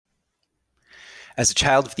As a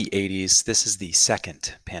child of the 80s, this is the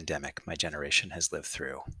second pandemic my generation has lived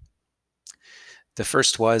through. The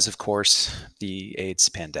first was, of course, the AIDS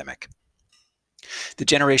pandemic. The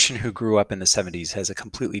generation who grew up in the 70s has a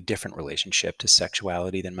completely different relationship to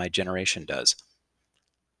sexuality than my generation does.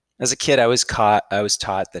 As a kid, I was taught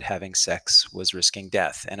that having sex was risking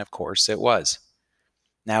death, and of course it was.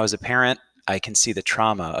 Now, as a parent, I can see the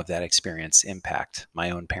trauma of that experience impact my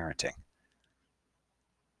own parenting.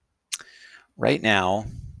 Right now,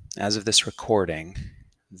 as of this recording,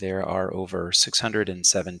 there are over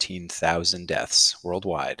 617,000 deaths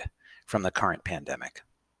worldwide from the current pandemic.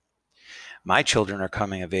 My children are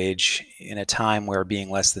coming of age in a time where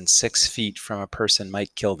being less than 6 feet from a person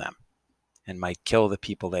might kill them and might kill the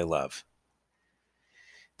people they love.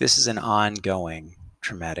 This is an ongoing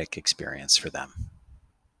traumatic experience for them.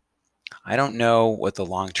 I don't know what the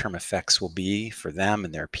long-term effects will be for them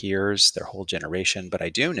and their peers, their whole generation, but I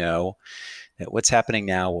do know that what's happening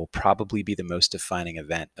now will probably be the most defining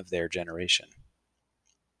event of their generation.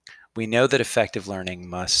 We know that effective learning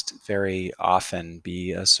must very often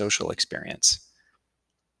be a social experience.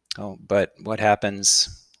 But what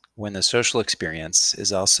happens when the social experience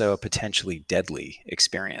is also a potentially deadly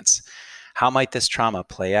experience? How might this trauma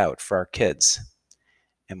play out for our kids?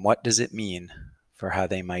 And what does it mean for how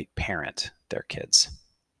they might parent their kids?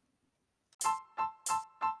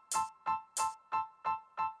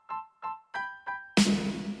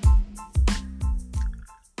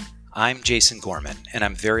 I'm Jason Gorman, and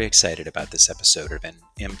I'm very excited about this episode of An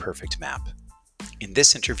Imperfect Map. In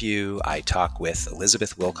this interview, I talk with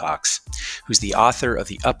Elizabeth Wilcox, who's the author of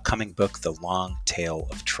the upcoming book, The Long Tail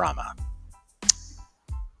of Trauma.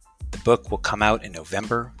 The book will come out in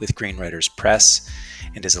November with Green Writers Press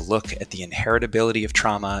and is a look at the inheritability of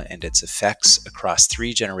trauma and its effects across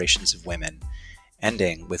 3 generations of women,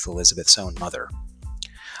 ending with Elizabeth's own mother.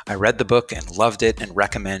 I read the book and loved it and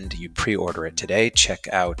recommend you pre-order it today. Check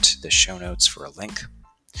out the show notes for a link.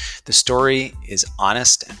 The story is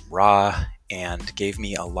honest and raw and gave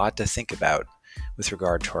me a lot to think about with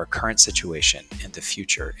regard to our current situation and the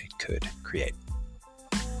future it could create.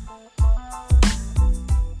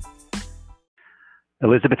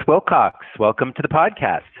 Elizabeth Wilcox, welcome to the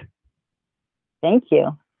podcast. Thank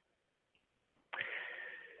you.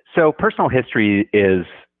 So personal history is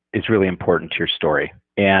really important to your story.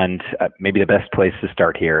 And maybe the best place to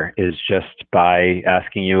start here is just by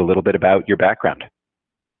asking you a little bit about your background.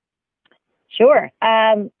 Sure.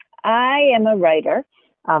 I am a writer,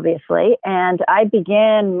 obviously, and I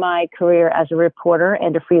began my career as a reporter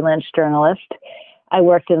and a freelance journalist. I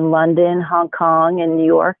worked in London, Hong Kong, and New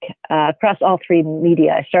York, across all 3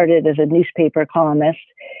 media. I started as a newspaper columnist,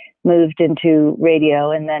 moved into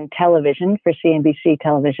radio and then television for CNBC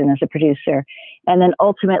television as a producer, and then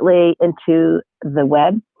ultimately into the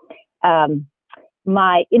web.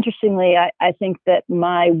 Interestingly, I think that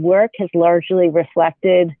my work has largely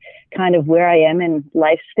reflected kind of where I am in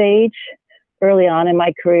life stage. Early on in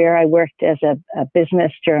my career, I worked as a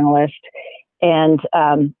business journalist, and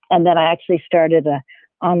then I actually started an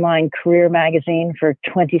online career magazine for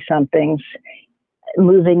 20-somethings,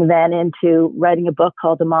 moving then into writing a book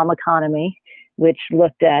called The Mom Economy, which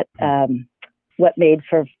looked at what made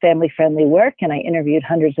for family-friendly work, and I interviewed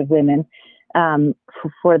hundreds of women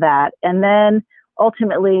for that. And then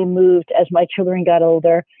ultimately moved, as my children got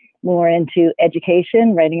older, more into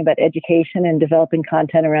education, writing about education and developing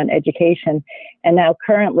content around education. And now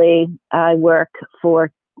currently I work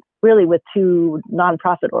with 2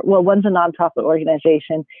 nonprofit, one's a nonprofit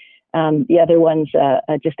organization, the other one's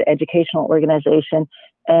just an educational organization.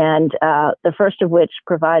 And the first of which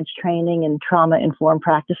provides training in trauma-informed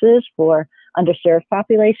practices for underserved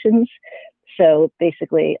populations. So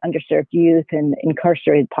basically underserved youth and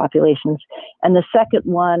incarcerated populations. And the second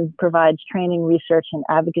one provides training, research, and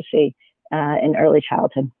advocacy in early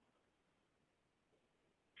childhood.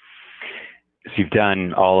 So you've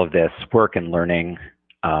done all of this work and learning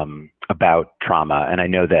about trauma. And I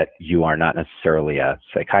know that you are not necessarily a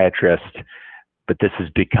psychiatrist, but this has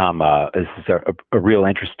become a real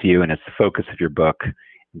interest to you, and it's the focus of your book.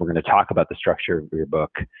 We're going to talk about the structure of your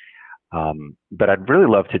book. But I'd really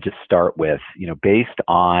love to just start with, based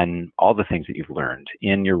on all the things that you've learned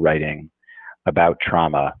in your writing about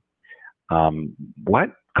trauma, what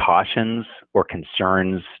cautions or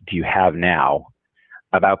concerns do you have now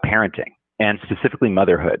about parenting and specifically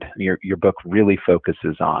motherhood? Your book really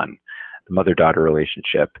focuses on the mother-daughter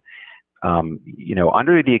relationship.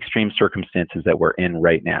 Under the extreme circumstances that we're in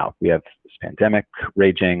right now, we have this pandemic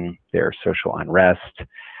raging, there's social unrest.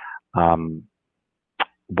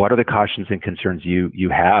 What are the cautions and concerns you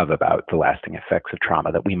have about the lasting effects of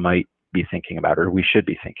trauma that we might be thinking about or we should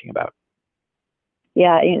be thinking about?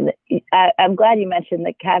 Yeah, I'm glad you mentioned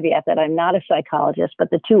the caveat that I'm not a psychologist, but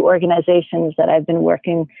the two organizations that I've been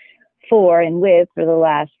working for and with for the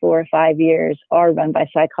last 4 or 5 years are run by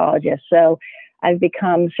psychologists. So I've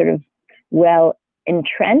become sort of well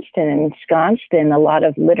entrenched and ensconced in a lot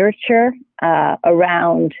of literature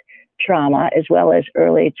around trauma as well as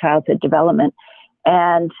early childhood development.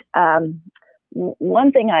 And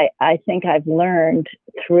one thing I think I've learned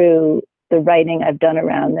through the writing I've done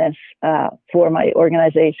around this for my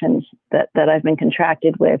organizations that I've been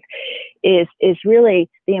contracted with is really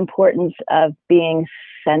the importance of being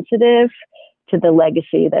sensitive to the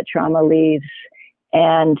legacy that trauma leaves,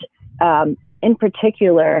 and in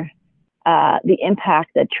particular, the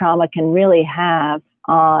impact that trauma can really have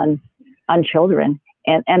on children,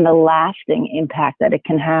 and the lasting impact that it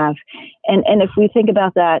can have. And if we think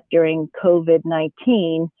about that during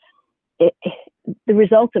COVID-19, the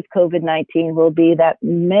results of COVID-19 will be that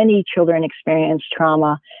many children experience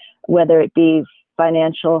trauma, whether it be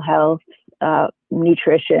financial health,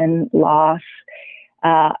 nutrition, loss.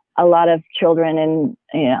 A lot of children in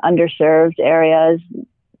underserved areas,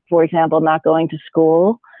 for example, not going to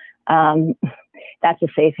school. That's a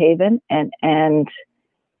safe haven, and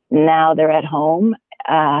now they're at home.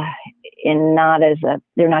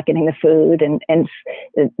 They're not getting the food and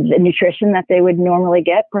the nutrition that they would normally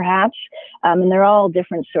get, perhaps. And they're all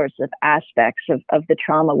different sorts of aspects of the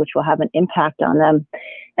trauma, which will have an impact on them.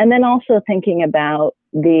 And then also thinking about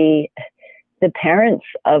the parents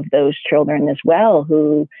of those children as well,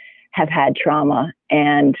 who have had trauma,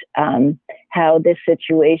 and how this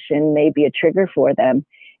situation may be a trigger for them.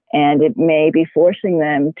 And it may be forcing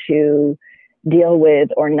them to deal with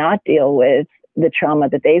or not deal with the trauma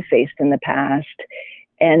that they faced in the past,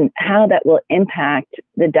 and how that will impact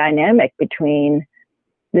the dynamic between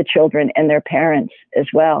the children and their parents as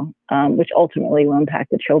well, which ultimately will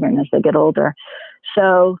impact the children as they get older.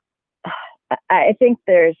 So I think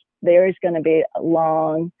there is going to be a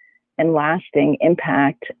long and lasting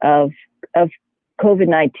impact of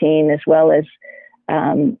COVID-19, as well as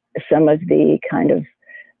some of the kind of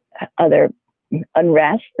other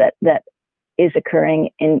unrest that is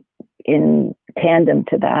occurring in tandem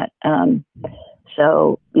to that.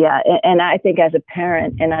 So yeah, and I think as a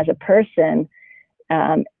parent and as a person,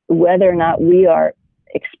 whether or not we are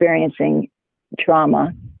experiencing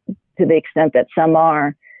trauma to the extent that some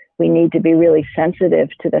are, we need to be really sensitive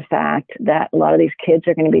to the fact that a lot of these kids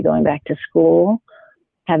are going to be going back to school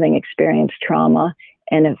having experienced trauma,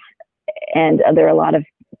 and there are a lot of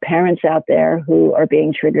parents out there who are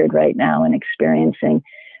being triggered right now and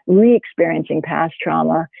re-experiencing past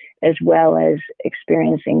trauma, as well as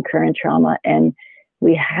experiencing current trauma. And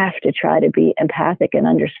we have to try to be empathic and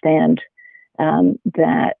understand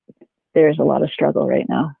that there's a lot of struggle right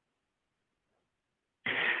now.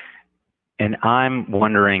 And I'm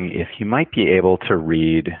wondering if you might be able to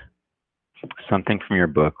read something from your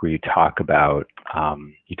book where you talk about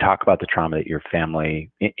the trauma that your family,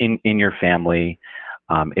 in your family.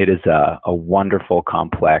 It is a wonderful,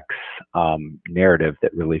 complex narrative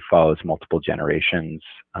that really follows multiple generations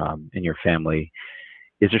in your family.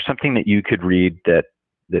 Is there something that you could read that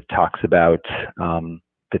talks about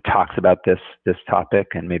this topic,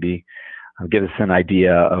 and maybe give us an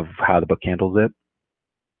idea of how the book handles it?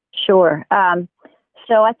 Sure.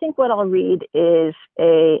 So I think what I'll read is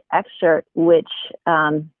a excerpt which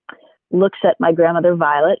looks at my grandmother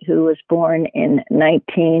Violet, who was born in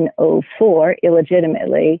 1904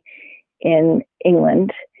 illegitimately in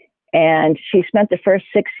England. And she spent the first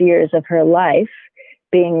 6 years of her life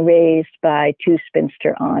being raised by two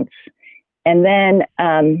spinster aunts. And then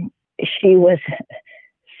she was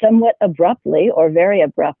somewhat abruptly, or very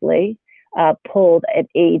abruptly, pulled at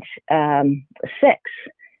age 6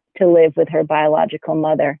 to live with her biological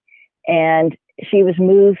mother. And she was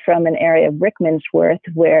moved from an area of Rickmansworth,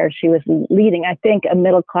 where she was leading, I think, a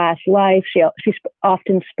middle-class life. She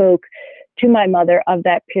often spoke to my mother of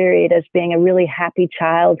that period as being a really happy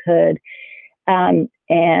childhood,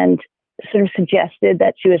 and sort of suggested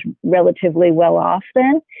that she was relatively well off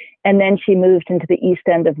then. And then she moved into the East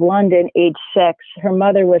End of London, age 6. Her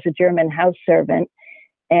mother was a German house servant,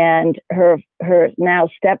 and her now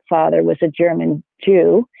stepfather was a German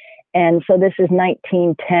Jew. And so this is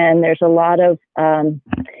 1910. There's a lot of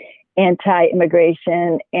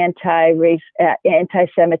anti-immigration, anti-race,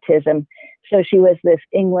 anti-Semitism. So she was this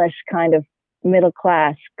English kind of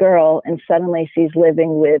middle-class girl, and suddenly she's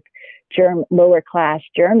living with lower-class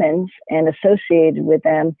Germans and associated with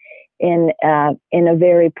them in a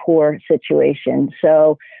very poor situation.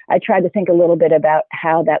 So I tried to think a little bit about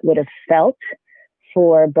how that would have felt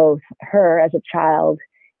for both her as a child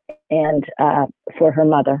and for her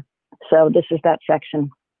mother. So this is that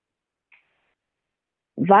section.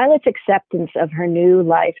 Violet's acceptance of her new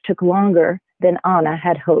life took longer than Anna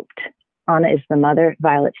had hoped. Anna is the mother,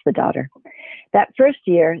 Violet's the daughter. That first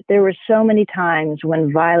year, there were so many times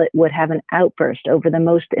when Violet would have an outburst over the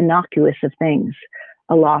most innocuous of things.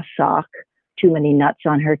 A lost sock, too many nuts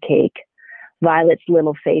on her cake. Violet's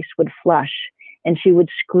little face would flush, and she would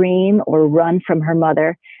scream or run from her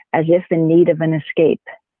mother as if in need of an escape.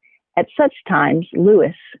 At such times,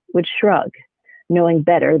 Louis would shrug, knowing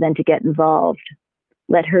better than to get involved.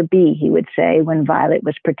 Let her be, he would say, when Violet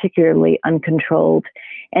was particularly uncontrolled,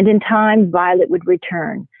 and in time Violet would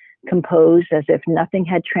return, composed as if nothing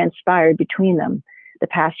had transpired between them, the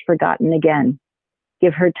past forgotten again.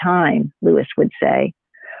 Give her time, Louis would say,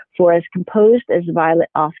 for as composed as Violet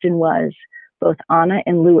often was, both Anna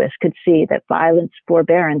and Louis could see that Violet's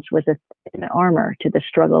forbearance was a thin armor to the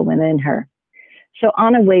struggle within her. So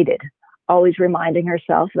Anna waited, always reminding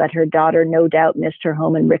herself that her daughter no doubt missed her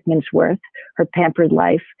home in Rickmansworth, her pampered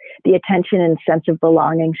life, the attention and sense of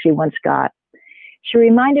belonging she once got. She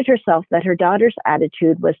reminded herself that her daughter's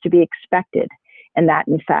attitude was to be expected, and that,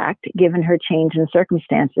 in fact, given her change in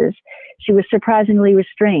circumstances, she was surprisingly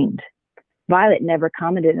restrained. Violet never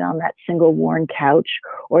commented on that single worn couch,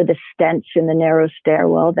 or the stench in the narrow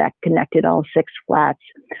stairwell that connected all 6 flats,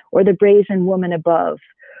 or the brazen woman above,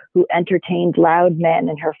 who entertained loud men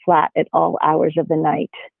in her flat at all hours of the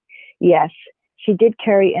night. Yes, she did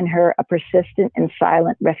carry in her a persistent and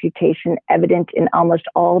silent refutation evident in almost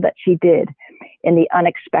all that she did, in the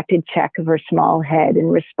unexpected check of her small head in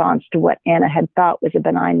response to what Anna had thought was a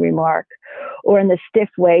benign remark, or in the stiff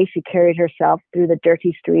way she carried herself through the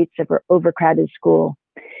dirty streets of her overcrowded school.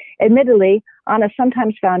 Admittedly, Anna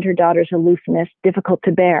sometimes found her daughter's aloofness difficult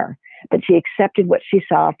to bear, but she accepted what she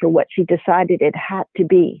saw for what she decided it had to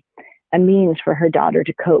be, a means for her daughter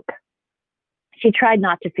to cope. She tried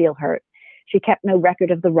not to feel hurt. She kept no record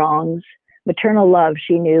of the wrongs. Maternal love,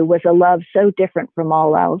 she knew, was a love so different from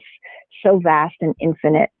all else, so vast and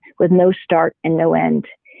infinite, with no start and no end.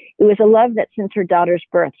 It was a love that since her daughter's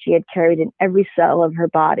birth she had carried in every cell of her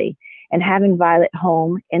body, and having Violet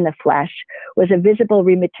home in the flesh was a visible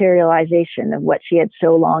rematerialization of what she had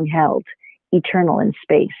so long held, eternal in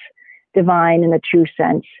space, divine in the true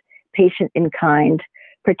sense, patient and kind,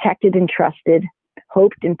 protected and trusted,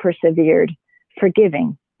 hoped and persevered,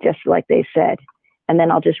 forgiving, just like they said. And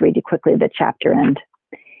then I'll just read you quickly the chapter end.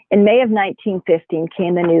 In May of 1915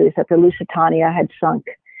 came the news that the Lusitania had sunk.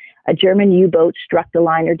 A German U-boat struck the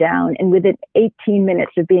liner down, and within 18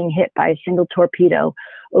 minutes of being hit by a single torpedo,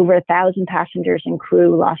 over 1,000 passengers and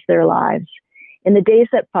crew lost their lives. In the days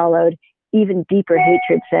that followed, even deeper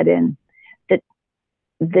hatred set in. That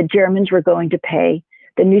the Germans were going to pay.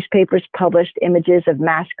 The newspapers published images of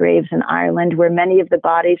mass graves in Ireland where many of the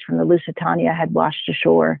bodies from the Lusitania had washed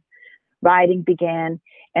ashore. Rioting began,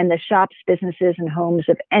 and the shops, businesses, and homes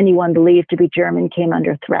of anyone believed to be German came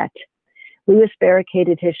under threat. Louis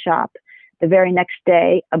barricaded his shop. The very next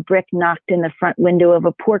day, a brick knocked in the front window of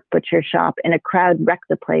a pork butcher shop, and a crowd wrecked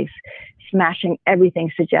the place, smashing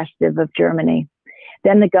everything suggestive of Germany.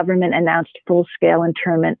 Then the government announced full-scale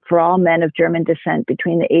internment for all men of German descent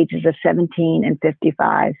between the ages of 17 and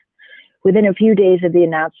 55. Within a few days of the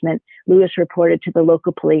announcement, Louis reported to the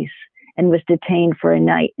local police and was detained for a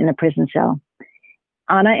night in a prison cell.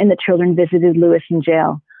 Anna and the children visited Louis in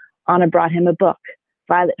jail. Anna brought him a book.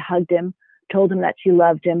 Violet hugged him, told him that she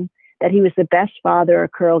loved him, that he was the best father a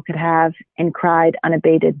girl could have, and cried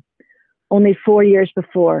unabated. Only 4 years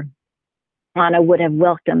before, Anna would have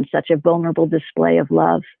welcomed such a vulnerable display of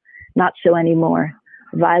love. Not so anymore.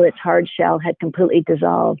 Violet's hard shell had completely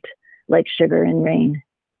dissolved, like sugar in rain.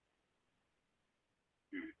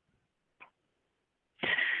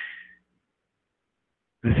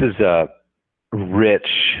 This is a rich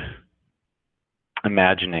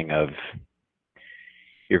imagining of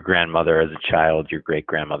your grandmother as a child, your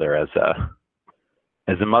great-grandmother as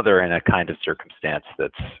a mother in a kind of circumstance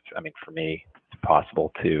that's, I mean, for me, it's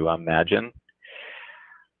impossible to imagine.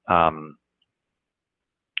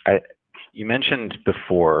 You mentioned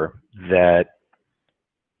before that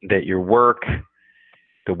your work,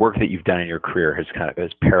 the work that you've done in your career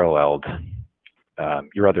has paralleled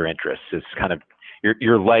your other interests. Is kind of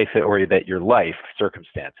your life, or that your life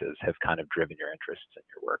circumstances have kind of driven your interests in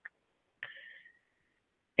your work.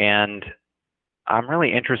 And I'm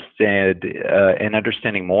really interested in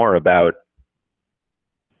understanding more about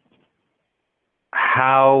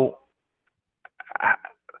how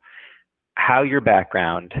your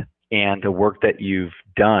background and the work that you've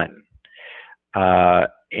done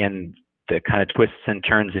and the kind of twists and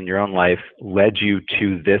turns in your own life led you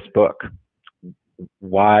to this book.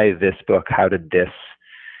 Why this book? How did this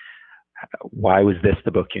Why was this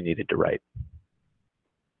the book you needed to write?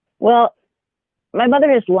 Well, my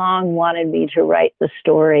mother has long wanted me to write the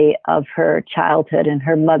story of her childhood and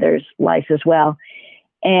her mother's life as well.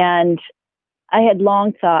 And I had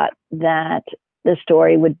long thought that the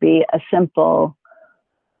story would be a simple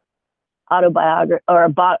autobiography, or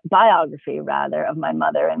a biography rather, of my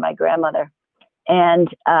mother and my grandmother. And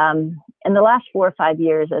in the last 4 or 5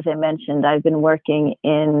 years, as I mentioned, I've been working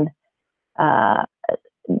in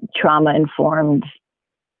trauma-informed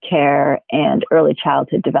care and early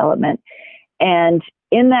childhood development. And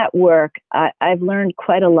in that work, I've learned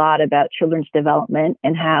quite a lot about children's development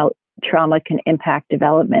and how trauma can impact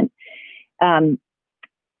development. And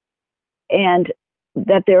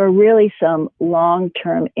that there are really some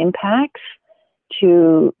long-term impacts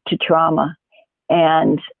to trauma.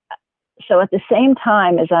 And so at the same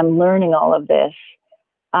time as I'm learning all of this,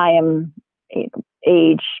 I am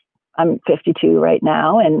I'm 52 right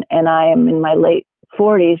now, and I am in my late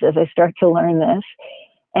 40s as I start to learn this.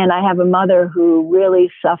 And I have a mother who really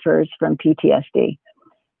suffers from PTSD.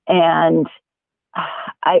 And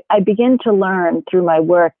I begin to learn through my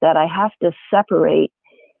work that I have to separate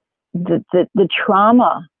the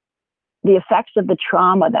trauma, the effects of the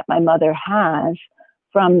trauma that my mother has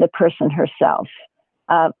from the person herself.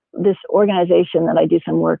 This organization that I do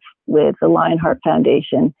some work with, the Lionheart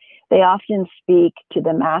Foundation, they often speak to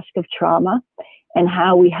the mask of trauma and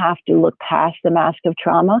how we have to look past the mask of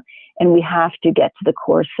trauma and we have to get to the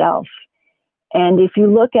core self. And if you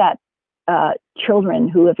look at children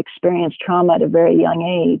who have experienced trauma at a very young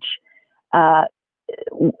age,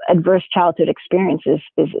 adverse childhood experiences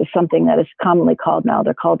is something that is commonly called now.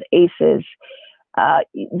 They're called ACEs.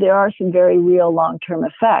 There are some very real long-term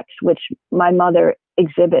effects, which my mother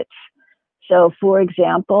exhibits. So, for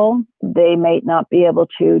example, they may not be able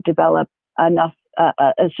to develop enough,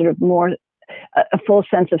 a full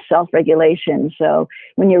sense of self-regulation. So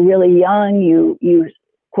when you're really young, you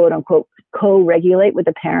quote unquote co-regulate with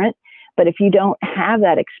the parent. But if you don't have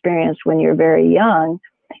that experience when you're very young,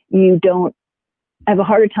 you don't have a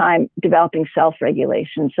harder time developing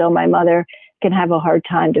self-regulation. So my mother can have a hard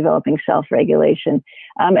time developing self-regulation.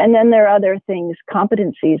 And then there are other things,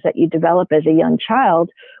 competencies that you develop as a young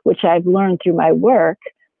child, which I've learned through my work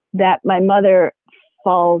that my mother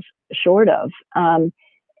falls short of.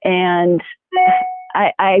 And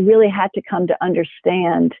I really had to come to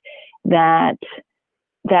understand that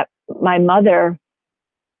my mother,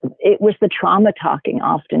 it was the trauma talking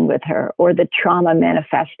often with her, or the trauma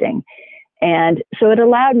manifesting. And so it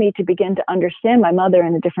allowed me to begin to understand my mother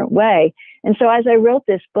in a different way. And so as I wrote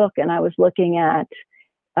this book and I was looking at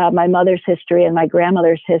my mother's history and my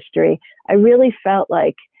grandmother's history, I really felt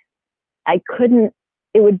like it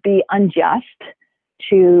would be unjust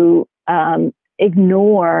to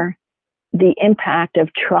ignore the impact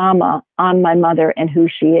of trauma on my mother and who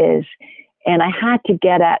she is. And I had to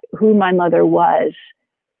get at who my mother was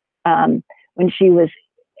when she was,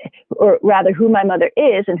 or rather who my mother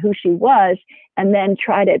is and who she was, and then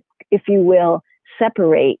try to, if you will,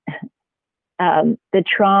 separate the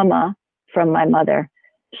trauma from my mother.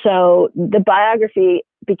 So the biography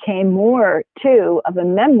became more too of a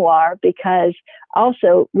memoir, because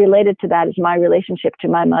also related to that is my relationship to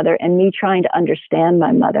my mother and me trying to understand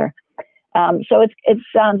my mother. So it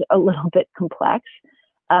sounds a little bit complex.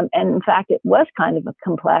 And in fact, it was kind of a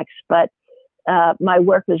complex, but my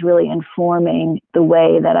work was really informing the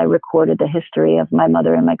way that I recorded the history of my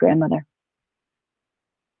mother and my grandmother.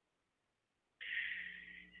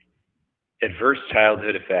 Adverse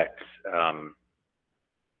childhood effects.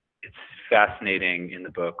 It's fascinating in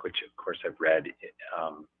the book, which of course I've read,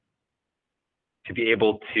 to be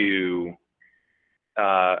able to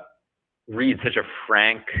read such a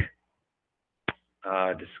frank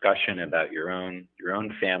discussion about your own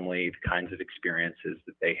family, the kinds of experiences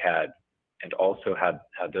that they had, and also how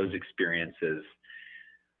those experiences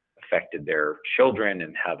affected their children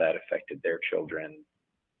and how that affected their children.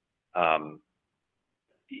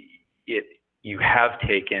 You have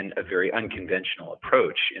taken a very unconventional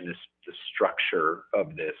approach in the structure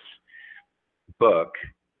of this book,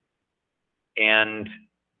 and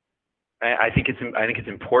I think it's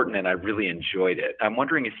important, and I really enjoyed it. I'm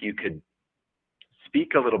wondering if you could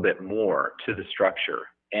speak a little bit more to the structure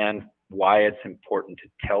and why it's important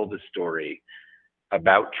to tell the story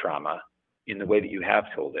about trauma in the way that you have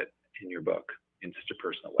told it in your book in such a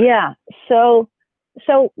personal way. Yeah. So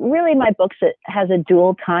really my book has a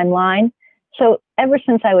dual timeline. So ever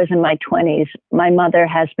since I was in my 20s, my mother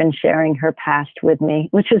has been sharing her past with me,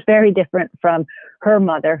 which is very different from her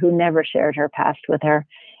mother, who never shared her past with her,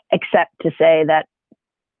 except to say that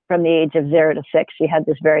from the age of 0 to 6, she had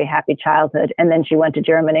this very happy childhood. And then she went to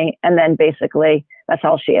Germany. And then basically that's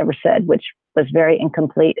all she ever said, which was very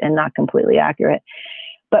incomplete and not completely accurate.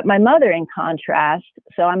 But my mother, in contrast,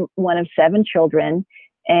 so I'm one of 7 children,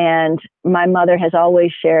 and my mother has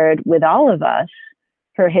always shared with all of us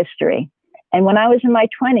her history. And when I was in my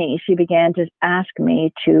 20s, she began to ask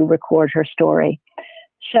me to record her story.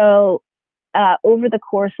 So over the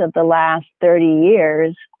course of the last 30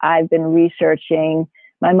 years, I've been researching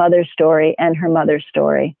my mother's story and her mother's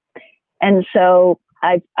story. And so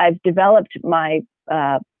I've developed my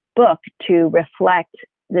book to reflect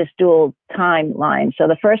this dual timeline. So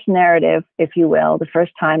the first narrative, if you will, the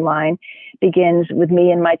first timeline begins with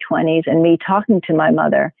me in my 20s and me talking to my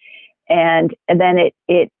mother. And then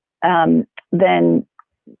it then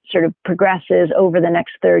sort of progresses over the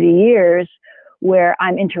next 30 years where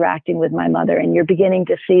I'm interacting with my mother, and you're beginning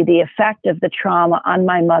to see the effect of the trauma on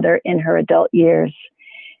my mother in her adult years.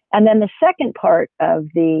 And then the second part of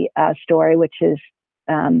the story, which is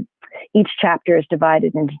each chapter is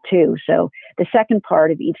divided into 2. So the second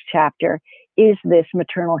part of each chapter is this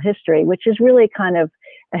maternal history, which is really kind of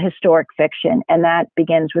a historic fiction. And that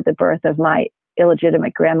begins with the birth of my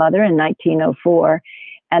illegitimate grandmother in 1904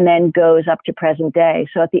 and then goes up to present day.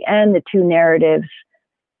 So at the end, the 2 narratives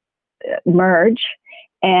merge.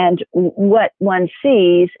 And what one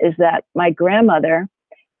sees is that my grandmother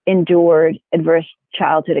endured adverse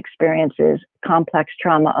childhood experiences, complex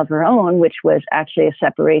trauma of her own, which was actually a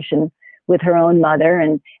separation with her own mother,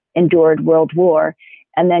 and endured World War.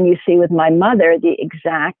 And then you see with my mother the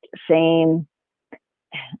exact same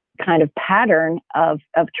kind of pattern of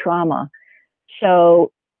trauma.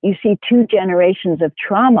 So you see 2 generations of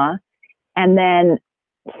trauma. And then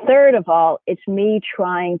third of all, it's me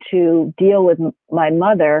trying to deal with my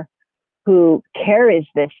mother who carries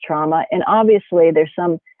this trauma. And obviously there's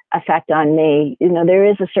some effect on me. You know, there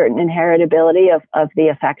is a certain inheritability of the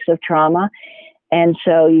effects of trauma. And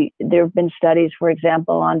so there have been studies, for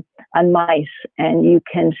example, on mice, and you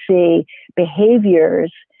can see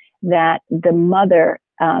behaviors that the mother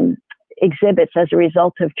exhibits as a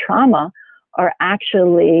result of trauma are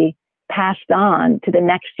actually passed on to the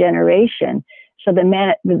next generation. So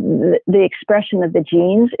the expression of the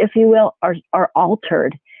genes, if you will, are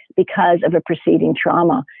altered because of a preceding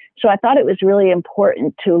trauma. So I thought it was really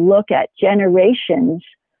important to look at generations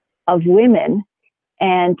of women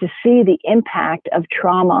and to see the impact of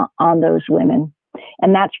trauma on those women.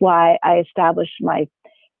 And that's why I established my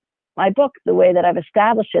book the way that I've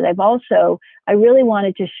established it. I really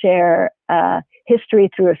wanted to share history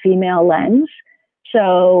through a female lens.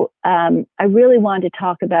 So I really wanted to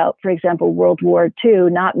talk about, for example, World War II,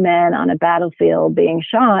 not men on a battlefield being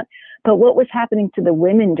shot, but what was happening to the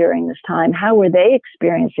women during this time? How were they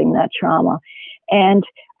experiencing that trauma? And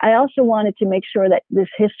I also wanted to make sure that this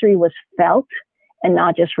history was felt and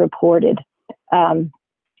not just reported.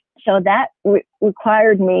 So that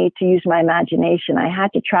required me to use my imagination. I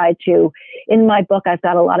had to try to, in my book, I've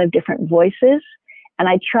got a lot of different voices, and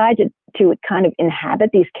I tried to kind of inhabit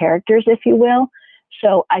these characters, if you will,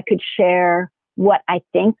 so I could share what I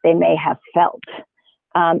think they may have felt.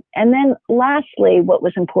 And then lastly, what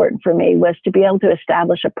was important for me was to be able to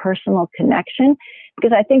establish a personal connection,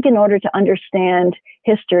 because I think in order to understand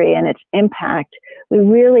history and its impact, we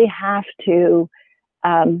really have to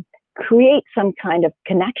create some kind of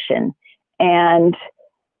connection. And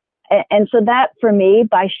so that for me,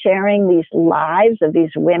 by sharing these lives of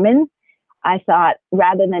these women, I thought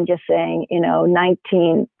rather than just saying,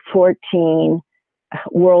 1914,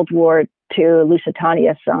 World War II,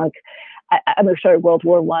 Lusitania sunk, World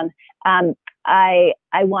War I,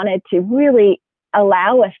 I wanted to really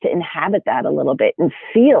allow us to inhabit that a little bit and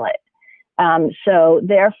feel it. So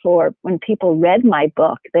therefore, when people read my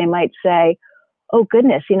book, they might say, oh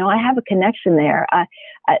goodness, I have a connection there.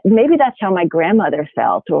 Maybe that's how my grandmother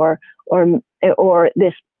felt, or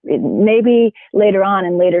this. Maybe later on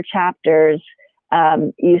in later chapters,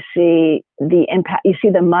 you see the impact. You see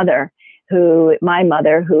the mother, my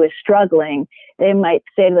mother, who is struggling. They might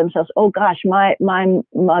say to themselves, "Oh gosh, my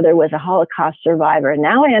mother was a Holocaust survivor.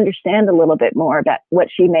 Now I understand a little bit more about what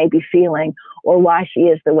she may be feeling or why she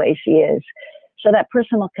is the way she is." So that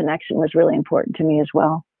personal connection was really important to me as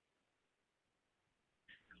well.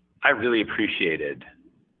 I really appreciated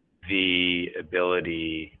the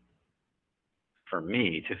ability for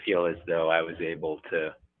me to feel as though I was able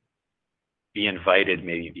to be invited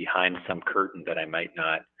maybe behind some curtain that I might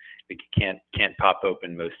not, like you can't pop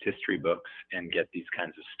open most history books and get these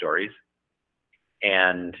kinds of stories.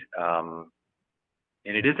 And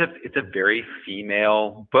it's a very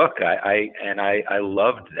female book. I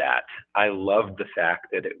loved that. I loved the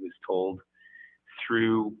fact that it was told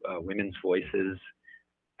through women's voices.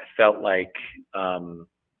 I felt like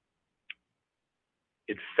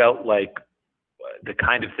it felt like the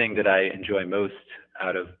kind of thing that I enjoy most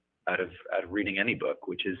out of reading any book,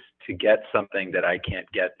 which is to get something that I can't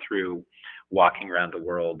get through walking around the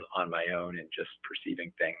world on my own and just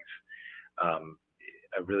perceiving things. I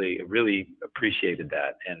really appreciated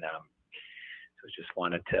that, and so just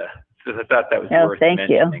wanted to. So I thought that was worth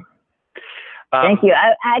mentioning. Thank you.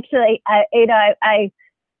 Ada,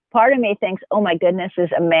 part of me thinks, oh my goodness, is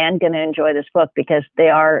a man going to enjoy this book, because they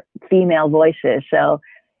are female voices. So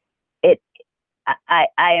I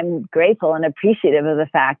am grateful and appreciative of the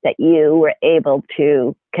fact that you were able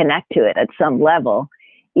to connect to it at some level,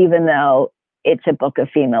 even though it's a book of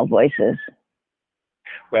female voices.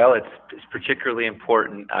 Well, it's particularly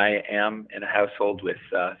important. I am in a household with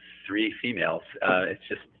 3 females. It's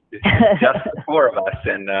just the 4 of us,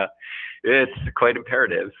 and it's quite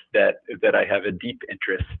imperative that I have a deep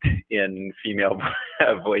interest in female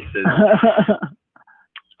voices.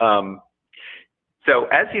 So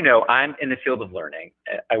as you know, I'm in the field of learning.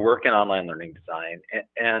 I work in online learning design,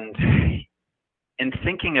 and in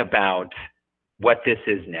thinking about what this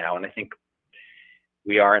is now, and I think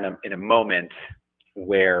we are in a moment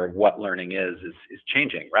where what learning is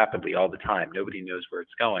changing rapidly all the time. Nobody knows where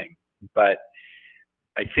it's going. But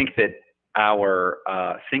I think that our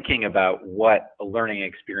thinking about what a learning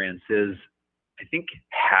experience is, I think,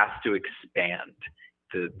 has to expand.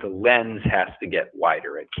 The lens has to get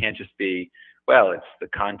wider. It can't just be, well, it's the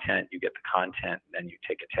content, you get the content, and then you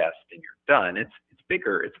take a test and you're done. It's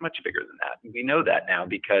bigger. It's much bigger than that. And we know that now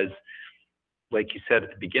because, like you said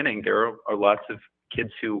at the beginning, there are lots of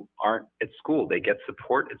kids who aren't at school. They get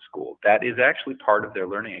support at school. That is actually part of their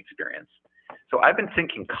learning experience. So I've been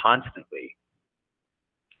thinking constantly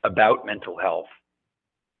about mental health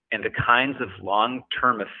and the kinds of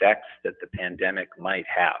long-term effects that the pandemic might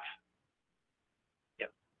have. Yeah.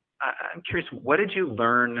 I'm curious, what did you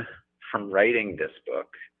learn from writing this book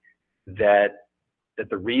that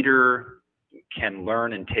the reader can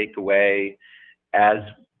learn and take away as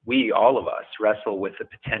we, all of us, wrestle with the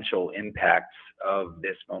potential impacts of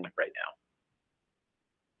this moment right now?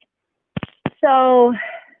 So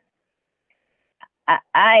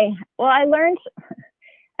I learned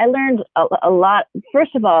a lot.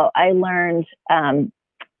 First of all, I learned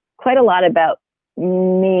quite a lot about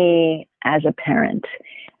me as a parent.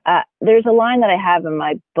 There's a line that I have in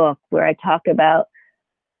my book where I talk about,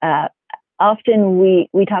 often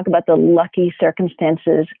we talk about the lucky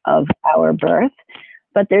circumstances of our birth,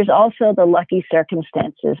 but there's also the lucky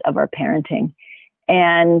circumstances of our parenting.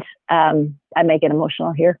 And I may get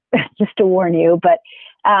emotional here, just to warn you, but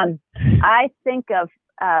I think of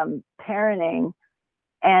parenting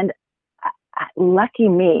and lucky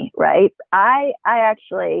me, right? I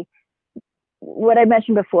actually, what I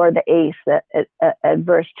mentioned before, the ACE, the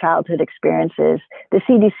Adverse Childhood Experiences, the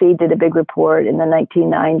CDC did a big report in the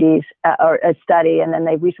 1990s, or a study, and then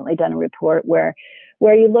they've recently done a report where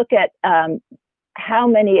you look at how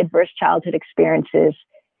many adverse childhood experiences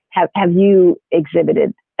have you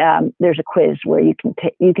exhibited. There's a quiz where you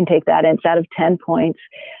can take that, and it's out of 10 points.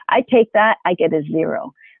 I take that, I get a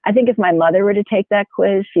 0. I think if my mother were to take that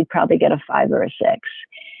quiz, she'd probably get a 5 or a 6.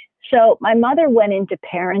 So my mother went into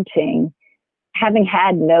parenting having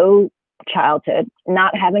had no childhood,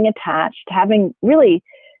 not having attached, having really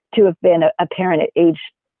to have been a parent at age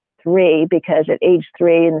 3, because at age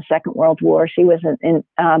 3 in the Second World War, she was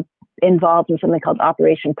involved in something called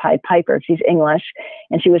Operation Pied Piper. She's English,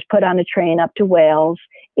 and she was put on a train up to Wales,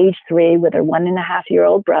 age 3, with her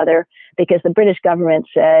 1.5-year-old brother, because the British government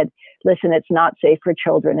said, listen, it's not safe for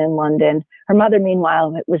children in London. Her mother,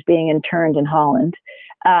 meanwhile, was being interned in Holland.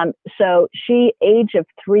 So she, age of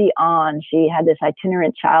 3 on, she had this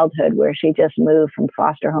itinerant childhood where she just moved from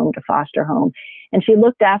foster home to foster home. And she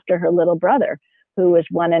looked after her little brother, who was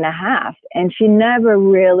 1.5, and she never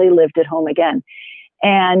really lived at home again.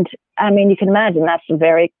 And I mean, you can imagine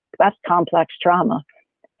that's complex trauma.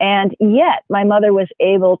 And yet my mother was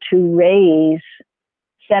able to raise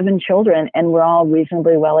 7 children, and we're all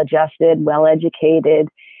reasonably well-adjusted, well-educated.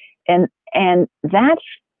 And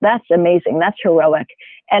that's amazing. That's heroic.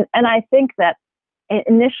 And I think that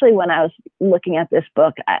initially when I was looking at this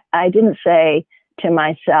book, I didn't say to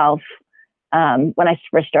myself, when I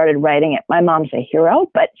first started writing it, my mom's a hero,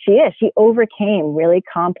 but she is. She overcame really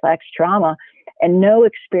complex trauma and no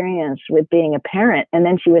experience with being a parent. And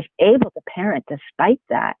then she was able to parent despite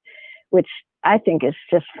that, which I think is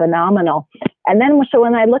just phenomenal. And then, so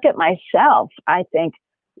when I look at myself, I think,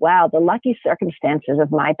 wow, the lucky circumstances of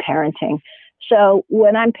my parenting. So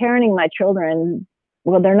when I'm parenting my children,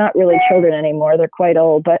 well, they're not really children anymore. They're quite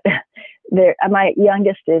old, but my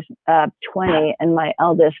youngest is 20 and my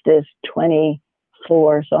eldest is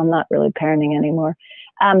 24, so I'm not really parenting anymore.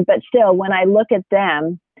 But still, when I look at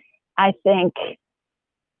them, I think,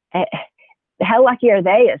 how lucky are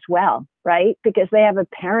they as well, right? Because they have a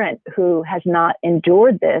parent who has not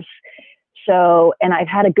endured this. So, and I've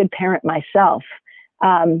had a good parent myself.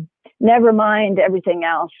 Never mind everything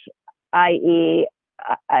else, i.e.,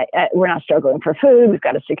 we're not struggling for food, we've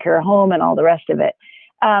got a secure home and all the rest of it.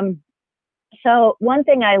 So one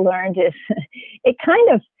thing I learned is it kind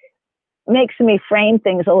of makes me frame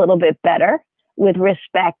things a little bit better with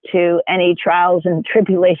respect to any trials and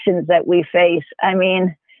tribulations that we face. I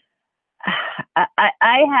mean,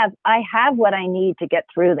 I have what I need to get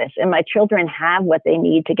through this, and my children have what they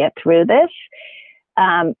need to get through this.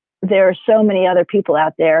 There are so many other people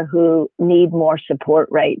out there who need more support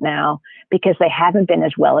right now because they haven't been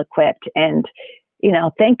as well equipped. And, you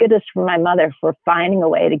know, thank goodness for my mother for finding a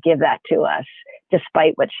way to give that to us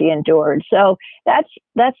despite what she endured. So that's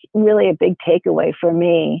really a big takeaway for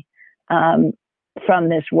me from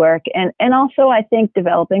this work. And also, I think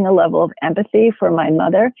developing a level of empathy for my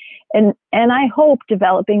mother, and I hope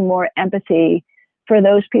developing more empathy for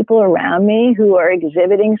those people around me who are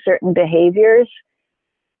exhibiting certain behaviors,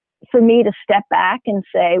 for me to step back and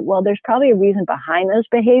say, well, there's probably a reason behind those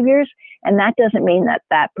behaviors. And that doesn't mean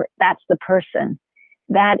that's the person.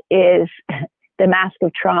 That is the mask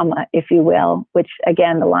of trauma, if you will, which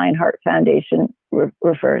again, the Lionheart Foundation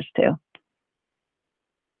refers to. I'm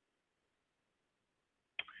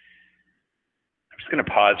just going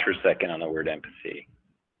to pause for a second on the word empathy.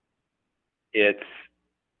 It's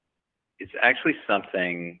actually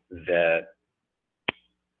something that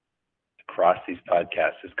across these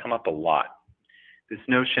podcasts has come up a lot. This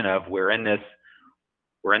notion of we're in this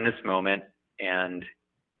moment, and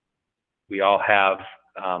we all have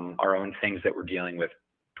our own things that we're dealing with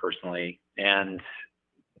personally. And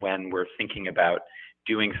when we're thinking about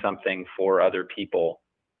doing something for other people,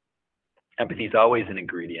 empathy is always an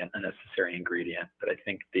ingredient, a necessary ingredient. But I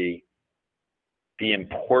think the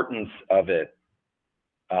importance of it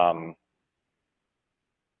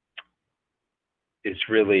is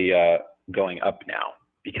really going up now,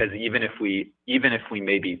 because even if we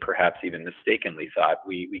maybe perhaps even mistakenly thought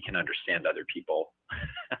we can understand other people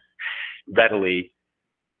readily,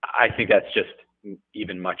 I think that's just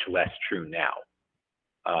even much less true now.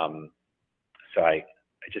 So I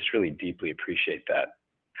just really deeply appreciate that.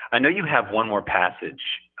 I know you have one more passage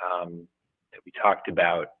that we talked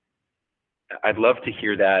about. I'd love to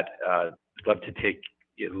hear that. I'd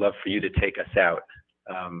love for you to take us out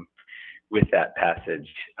with that passage,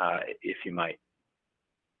 if you might.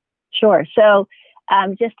 Sure. So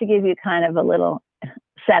just to give you kind of a little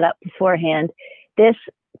setup beforehand, this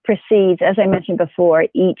proceeds, as I mentioned before,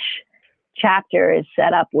 each chapter is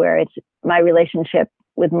set up where it's my relationship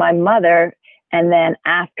with my mother, and then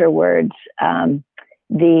afterwards,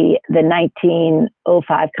 the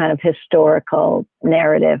 1905 kind of historical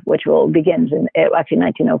narrative, which begins in actually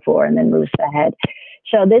 1904 and then moves ahead.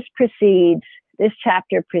 So this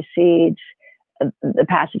chapter precedes the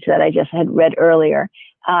passage that I just had read earlier.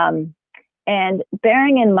 And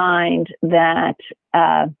bearing in mind that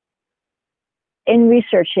in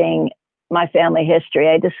researching my family history,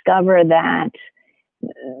 I discover that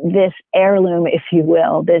this heirloom, if you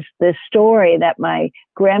will, this story that my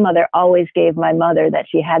grandmother always gave my mother, that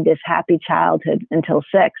she had this happy childhood until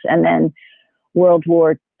 6, and then World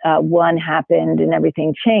War I happened and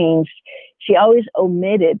everything changed. She always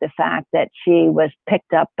omitted the fact that she was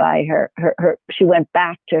picked up by she went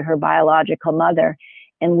back to her biological mother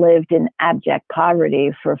and lived in abject poverty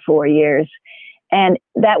for 4 years. And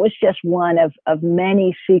that was just one of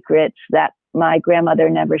many secrets that my grandmother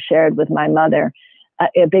never shared with my mother.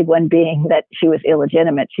 A big one being that she was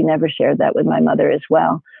illegitimate. She never shared that with my mother as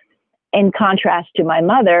well. In contrast to my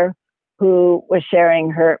mother, who was sharing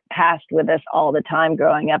her past with us all the time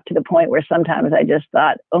growing up, to the point where sometimes I just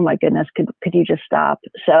thought, oh my goodness, could you just stop?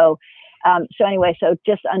 So anyway, so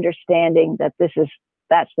just understanding that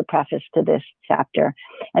that's the preface to this chapter.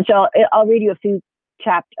 And so I'll read you a few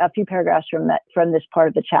paragraphs from this part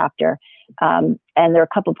of the chapter. And there are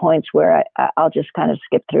a couple points where I'll just kind of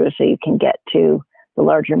skip through so you can get to the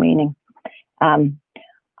larger meaning.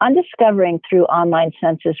 On discovering through online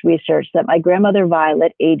census research that my grandmother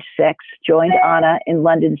Violet, age 6, joined Anna in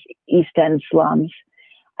London's East End slums,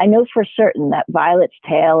 I know for certain that Violet's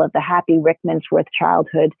tale of the happy Rickmansworth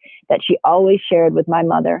childhood that she always shared with my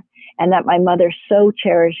mother, and that my mother so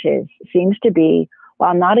cherishes, seems to be,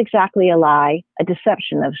 while not exactly a lie, a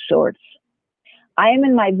deception of sorts. I am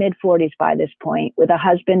in my mid-40s by this point, with a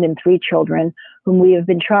husband and 3 children whom we have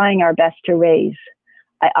been trying our best to raise.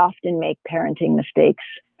 I often make parenting mistakes.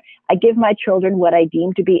 I give my children what I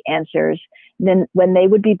deem to be answers, then when they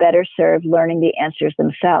would be better served learning the answers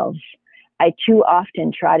themselves. I too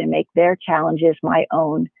often try to make their challenges my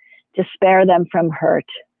own, to spare them from hurt,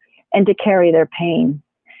 and to carry their pain.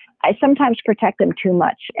 I sometimes protect them too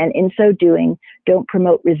much, and in so doing, don't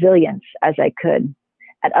promote resilience as I could.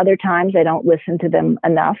 At other times, I don't listen to them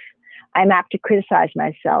enough. I'm apt to criticize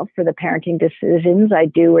myself for the parenting decisions I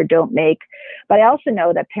do or don't make, but I also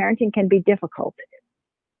know that parenting can be difficult,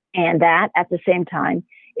 and that, at the same time,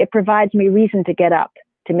 it provides me reason to get up,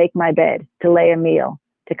 to make my bed, to lay a meal,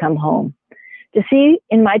 to come home. To see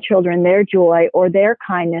in my children their joy or their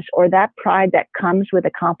kindness or that pride that comes with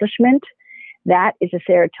accomplishment, that is a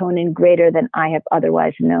serotonin greater than I have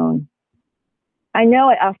otherwise known. I know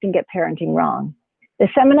I often get parenting wrong. The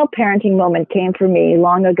seminal parenting moment came for me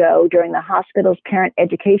long ago during the hospital's parent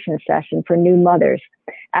education session for new mothers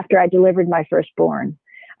after I delivered my firstborn.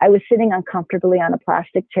 I was sitting uncomfortably on a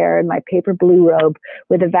plastic chair in my paper blue robe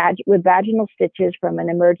with vaginal stitches from an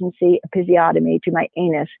emergency episiotomy to my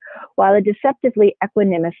anus, while a deceptively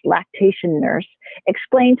equanimous lactation nurse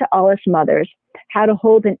explained to all us mothers how to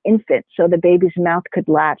hold an infant so the baby's mouth could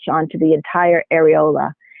latch onto the entire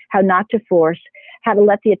areola, how not to force, how to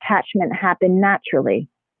let the attachment happen naturally.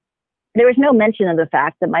 There was no mention of the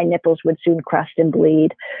fact that my nipples would soon crust and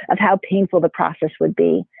bleed, of how painful the process would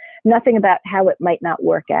be. Nothing about how it might not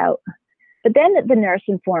work out. But then the nurse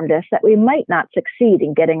informed us that we might not succeed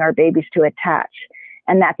in getting our babies to attach,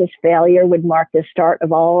 and that this failure would mark the start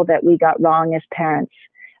of all that we got wrong as parents,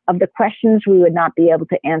 of the questions we would not be able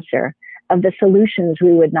to answer, of the solutions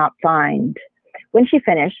we would not find. When she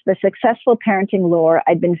finished, the successful parenting lore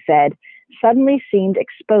I'd been fed suddenly seemed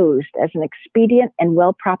exposed as an expedient and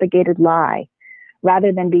well-propagated lie.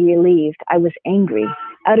 Rather than be relieved, I was angry.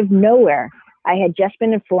 Out of nowhere, I had just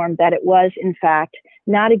been informed that it was, in fact,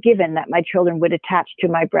 not a given that my children would attach to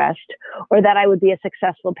my breast or that I would be a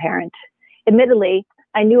successful parent. Admittedly,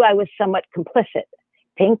 I knew I was somewhat complicit.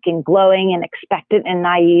 Pink and glowing and expectant and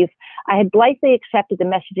naive, I had blithely accepted the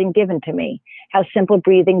messaging given to me, how simple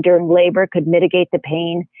breathing during labor could mitigate the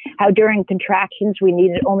pain, how during contractions we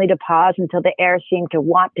needed only to pause until the air seemed to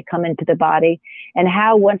want to come into the body, and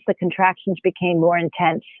how once the contractions became more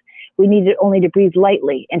intense, we needed only to breathe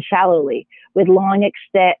lightly and shallowly, with long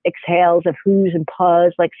exhales of whoos and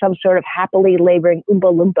paws, like some sort of happily laboring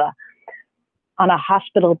Oompa Loompa on a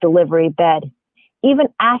hospital delivery bed. Even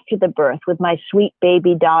after the birth, with my sweet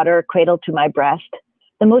baby daughter cradled to my breast,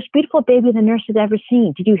 the most beautiful baby the nurse had ever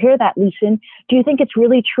seen. Did you hear that, Leeson? Do you think it's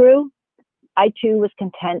really true? I too was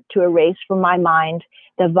content to erase from my mind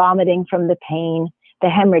the vomiting from the pain, the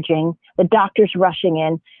hemorrhaging, the doctors rushing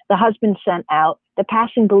in, the husband sent out, the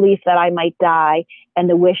passing belief that I might die, and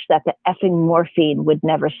the wish that the effing morphine would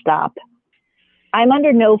never stop. I'm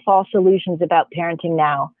under no false illusions about parenting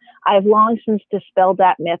now. I have long since dispelled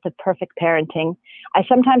that myth of perfect parenting. I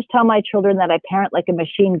sometimes tell my children that I parent like a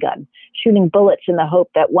machine gun, shooting bullets in the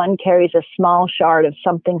hope that one carries a small shard of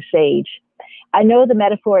something sage. I know the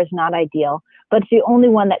metaphor is not ideal, but it's the only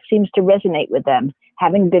one that seems to resonate with them,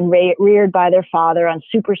 having been reared by their father on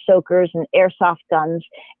super soakers and airsoft guns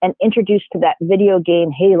and introduced to that video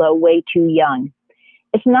game Halo way too young.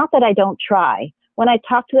 It's not that I don't try. When I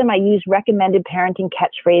talk to them, I use recommended parenting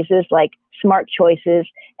catchphrases like smart choices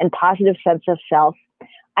and positive sense of self.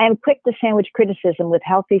 I am quick to sandwich criticism with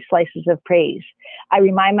healthy slices of praise. I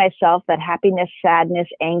remind myself that happiness, sadness,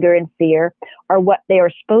 anger, and fear are what they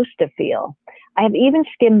are supposed to feel. I have even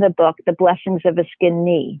skimmed the book, The Blessings of a Skinned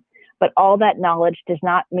Knee. But all that knowledge does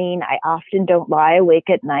not mean I often don't lie awake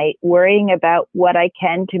at night worrying about what I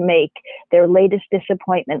can to make their latest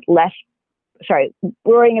disappointment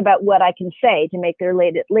worrying about what I can say to make their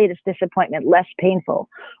latest disappointment less painful,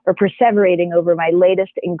 or perseverating over my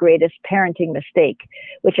latest and greatest parenting mistake,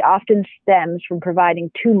 which often stems from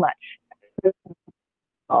providing too much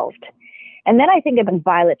involved. And then I think about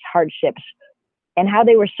Violet's hardships and how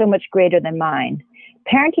they were so much greater than mine.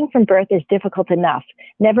 Parenting from birth is difficult enough,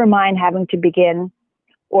 never mind having to begin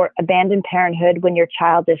or abandon parenthood when your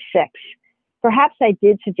child is 6. Perhaps I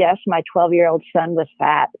did suggest my 12-year-old son was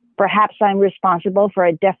fat. Perhaps I'm responsible for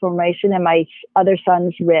a deformation in my other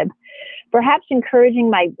son's rib. Perhaps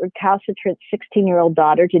encouraging my recalcitrant 16-year-old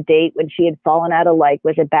daughter to date when she had fallen out of like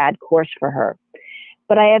was a bad course for her.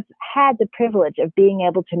 But I have had the privilege of being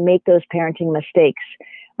able to make those parenting mistakes.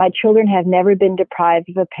 My children have never been deprived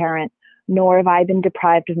of a parent, nor have I been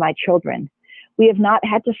deprived of my children. We have not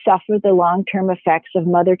had to suffer the long-term effects of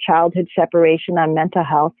mother-childhood separation on mental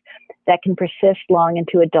health that can persist long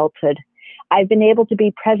into adulthood. I've been able to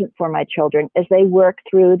be present for my children as they work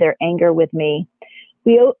through their anger with me.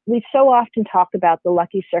 We so often talk about the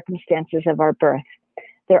lucky circumstances of our birth.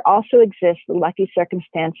 There also exist the lucky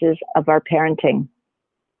circumstances of our parenting.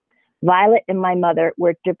 Violet and my mother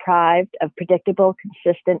were deprived of predictable,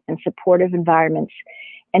 consistent, and supportive environments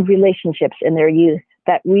and relationships in their youth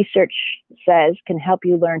that research says can help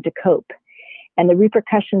you learn to cope, and the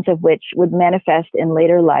repercussions of which would manifest in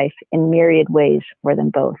later life in myriad ways for them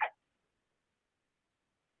both.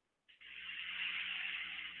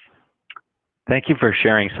 Thank you for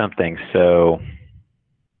sharing something so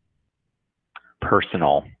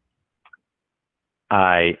personal.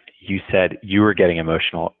 You said you were getting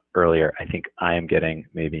emotional earlier. I think I am getting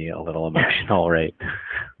maybe a little emotional right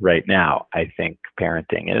now. I think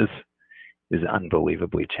parenting is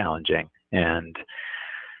unbelievably challenging, and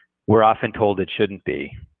we're often told it shouldn't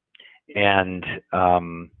be. And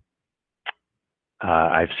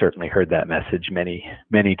I've certainly heard that message many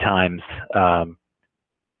times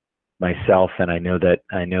myself, and I know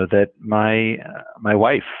that my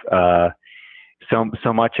wife.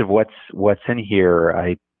 So much of what's in here,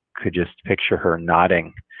 I could just picture her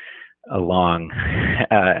nodding along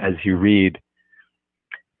as you read.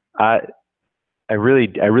 I really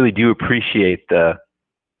do appreciate the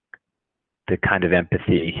kind of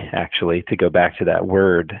empathy, actually, to go back to that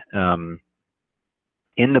word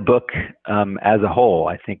in the book as a whole.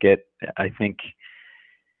 I think it's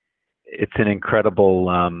an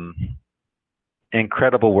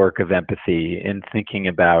incredible work of empathy in thinking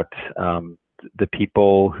about the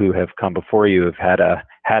people who have come before you, have had a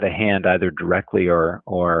hand either directly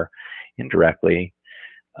or indirectly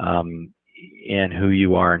in who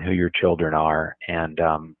you are and who your children are, and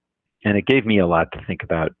it gave me a lot to think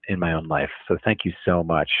about in my own life. So thank you so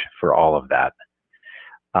much for all of that.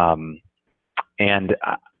 And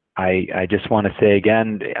I just want to say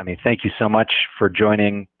again, thank you so much for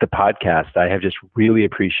joining the podcast. I have just really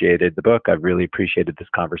appreciated the book. I've really appreciated this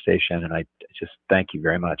conversation, and I just thank you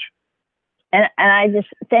very much. And I just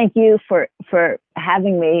thank you for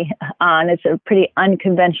having me on. It's a pretty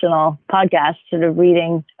unconventional podcast, sort of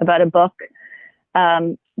reading about a book.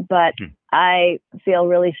 But I feel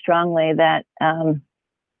really strongly that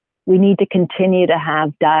we need to continue to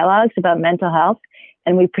have dialogues about mental health.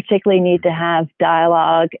 And we particularly need to have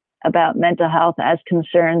dialogue about mental health as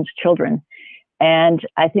concerns children. And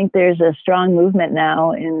I think there's a strong movement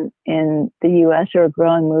now in the U.S., or a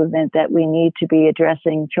growing movement, that we need to be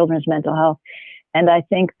addressing children's mental health. And I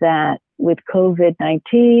think that with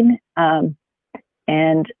COVID-19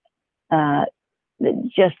 and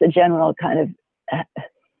just the general kind of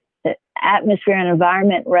atmosphere and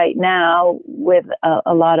environment right now, with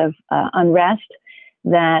a lot of unrest,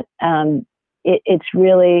 that it's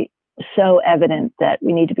really so evident that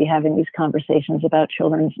we need to be having these conversations about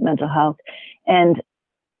children's mental health. And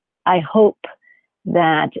I hope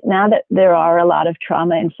that now that there are a lot of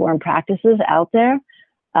trauma-informed practices out there,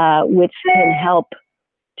 which can help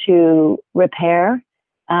to repair,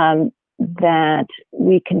 that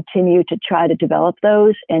we continue to try to develop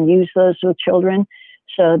those and use those with children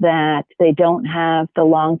so that they don't have the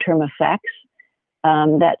long-term effects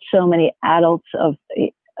that so many adults of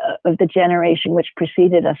the generation which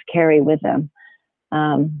preceded us carry with them.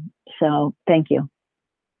 So thank you.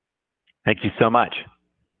 Thank you so much.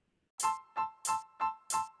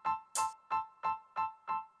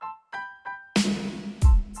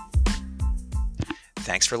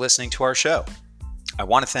 Thanks for listening to our show. I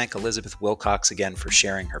want to thank Elizabeth Wilcox again for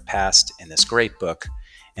sharing her past in this great book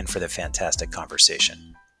and for the fantastic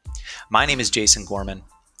conversation. My name is Jason Gorman.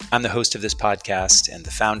 I'm the host of this podcast and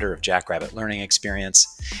the founder of Jackrabbit Learning Experience.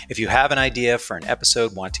 If you have an idea for an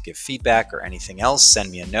episode, want to give feedback, or anything else, send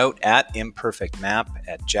me a note at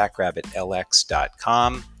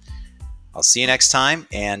imperfectmap@jackrabbitlx.com. I'll see you next time,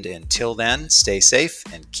 and until then, stay safe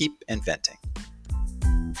and keep inventing.